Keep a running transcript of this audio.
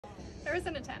There was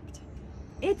an attempt.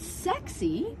 It's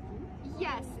sexy.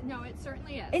 Yes, no, it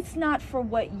certainly is. It's not for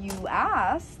what you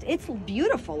asked. It's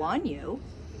beautiful on you.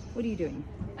 What are you doing?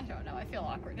 I don't know, I feel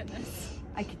awkward in this.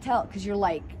 I could tell because you're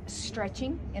like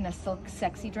stretching in a silk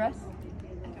sexy dress.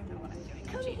 I don't know what I'm doing.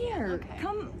 Come Eugenia. here.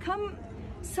 Okay. Come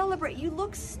celebrate. You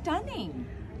look stunning.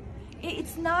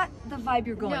 It's not the vibe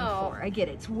you're going No. for. I get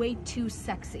it. It's way too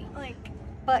sexy. Like,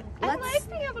 But I let's like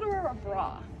being able to wear a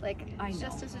bra. Like, I know.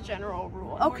 just as a general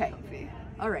rule. I'm more Okay. comfy.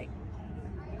 All right.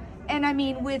 And I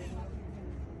mean with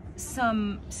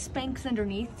some Spanx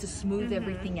underneath to smooth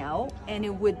everything out, and it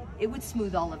would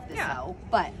smooth all of this Yeah. out.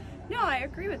 But No, I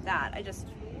agree with that. I just,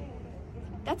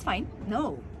 that's fine.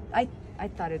 No. I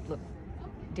thought it looked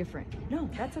different. No,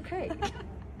 that's okay.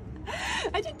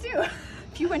 I did too.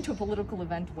 If you went to a political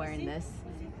event wearing this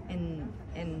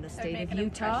in the state make of an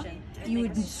Utah, impression. It would you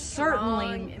make would a strong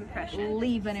certainly impression.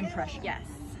 leave an impression. Yes.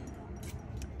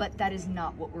 But that is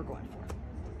not what we're going for.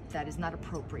 That is not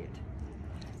appropriate.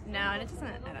 No, and it doesn't,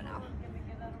 I don't know.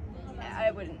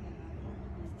 I wouldn't,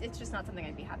 it's just not something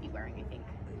I'd be happy wearing, I think.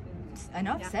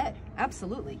 Enough Yeah. said.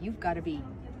 Absolutely. You've got to be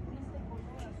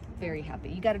very happy.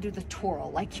 You got to do the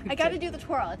twirl like you I gotta did. do the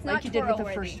twirl. It's Like not you did with the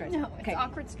twirl first worthy. stretch. No, it's Okay.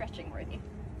 awkward stretching worthy.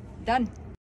 Done.